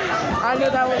guy. I knew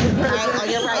that was a Alright, oh,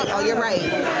 you're right. Oh, you're right.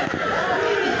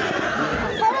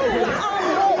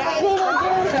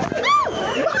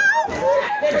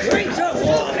 The drinks are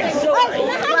warm and so Wait, can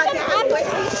I have some apple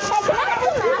juice? Hey, can I have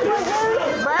some apple juice?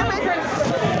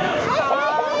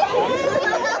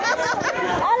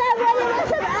 All I wanted was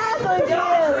some apple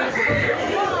juice.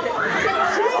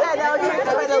 She said no drink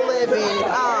for the living.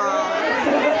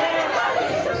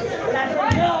 I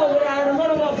said no without a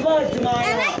little more blood to my I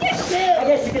like your suit. I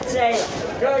guess you could say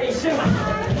dirty suit. I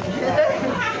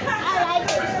like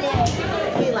your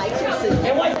suit. He likes your suit.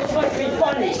 And why is it supposed to be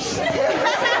funny?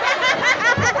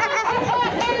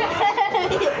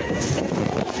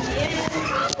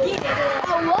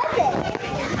 Oh, was it?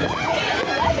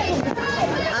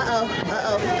 Uh-oh.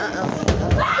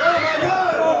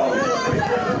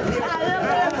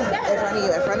 In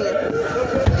front of you.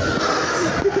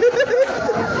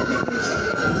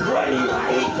 Ready,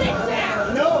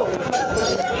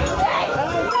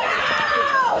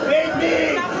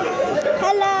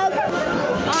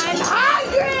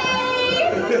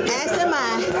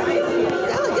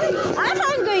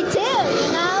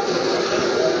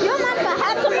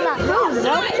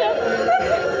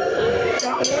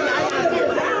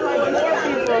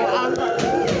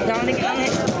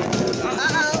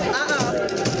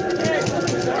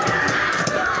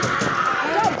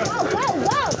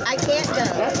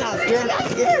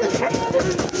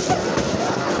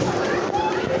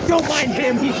 mind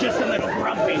him, he's just a little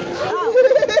grumpy. Okay,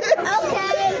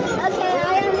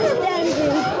 I understand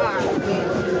you.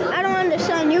 I don't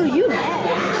understand you. You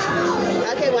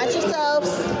mad. Okay, watch yourselves.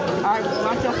 Alright,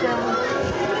 watch yourself.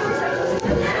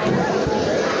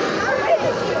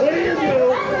 What do you do?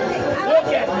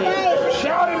 Look at me.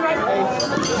 Shouting my face.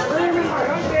 Screaming like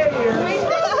how dare you.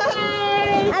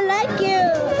 I like you.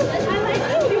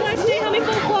 You want to see how we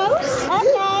go close?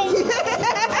 Okay.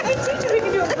 I can teach you. We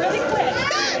can do it really quick.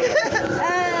 I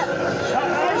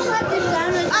don't like this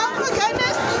sandwich. Oh my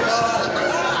goodness.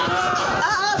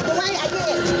 Wait, I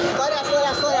did.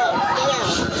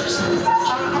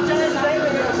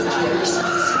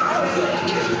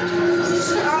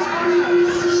 Slow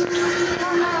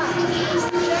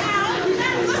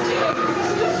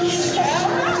down.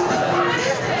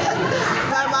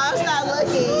 My mom's not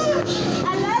looking.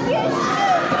 I love you.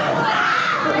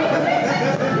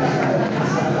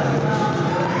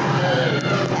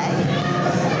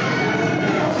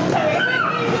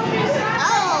 Oh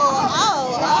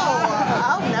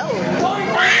no.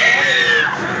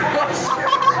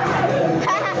 I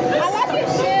love you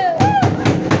too.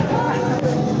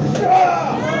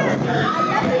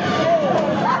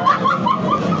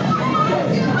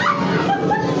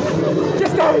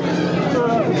 Just go.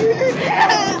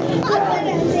 I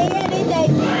couldn't say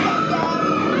anything.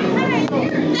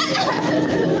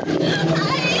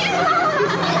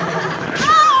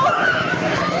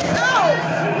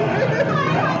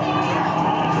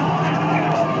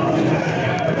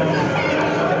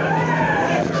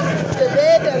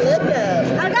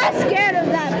 I got scared of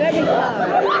that baby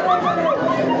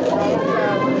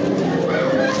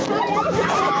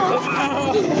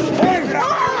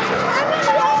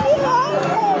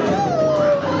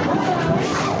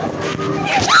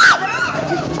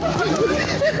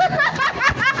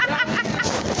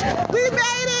We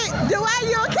made it! Dwayne,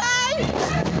 you okay?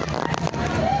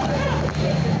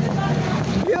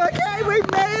 You okay? We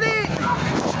made it!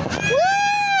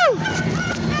 Woo!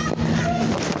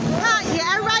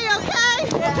 Yeah, everybody okay?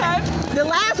 Okay. The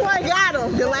last one got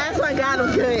him. The last one got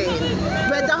him good.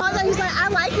 But the whole time he's like, I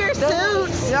like your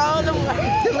suits.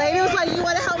 The lady was like, you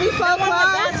want to help me fold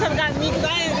clothes?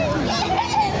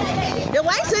 The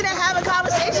white sitting there having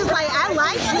conversations like, I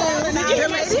like you. The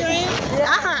lady,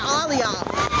 I heard all of y'all.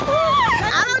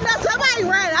 I don't know, somebody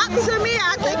ran up to me.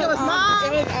 I think it was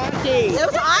mom. It was Auntie. It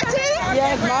was auntie?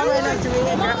 Yes, mom ran up to me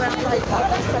and grabbed my plate.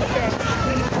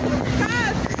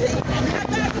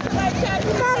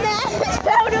 Mama, I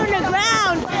fell on the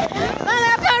ground. Mama,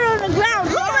 I fell on the ground.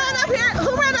 Who ran up here?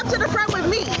 Who ran up to the front with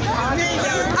me?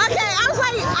 Okay, I was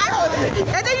like,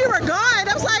 and then you were gone.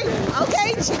 I was like,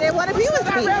 okay, she didn't want to be with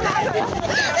me.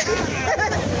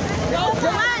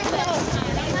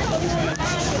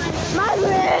 My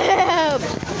rib.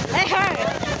 It hurt.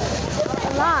 A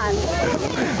lot.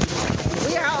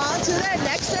 We are on to the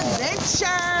next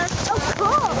adventure. Oh,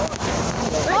 cool.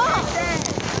 Look at that.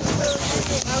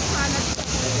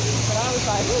 But I was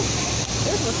like, ooh,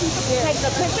 this was super good. Take the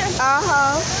picture.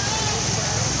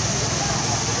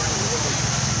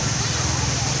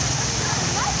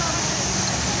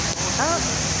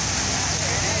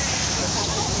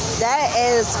 That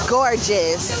is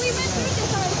gorgeous.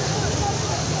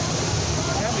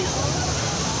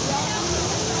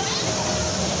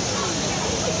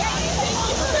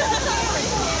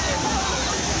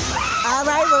 All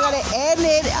right, we're going to end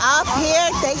it up here.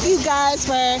 Thank you guys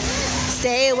for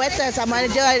staying with us. I'm going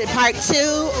to do it part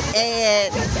 2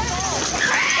 and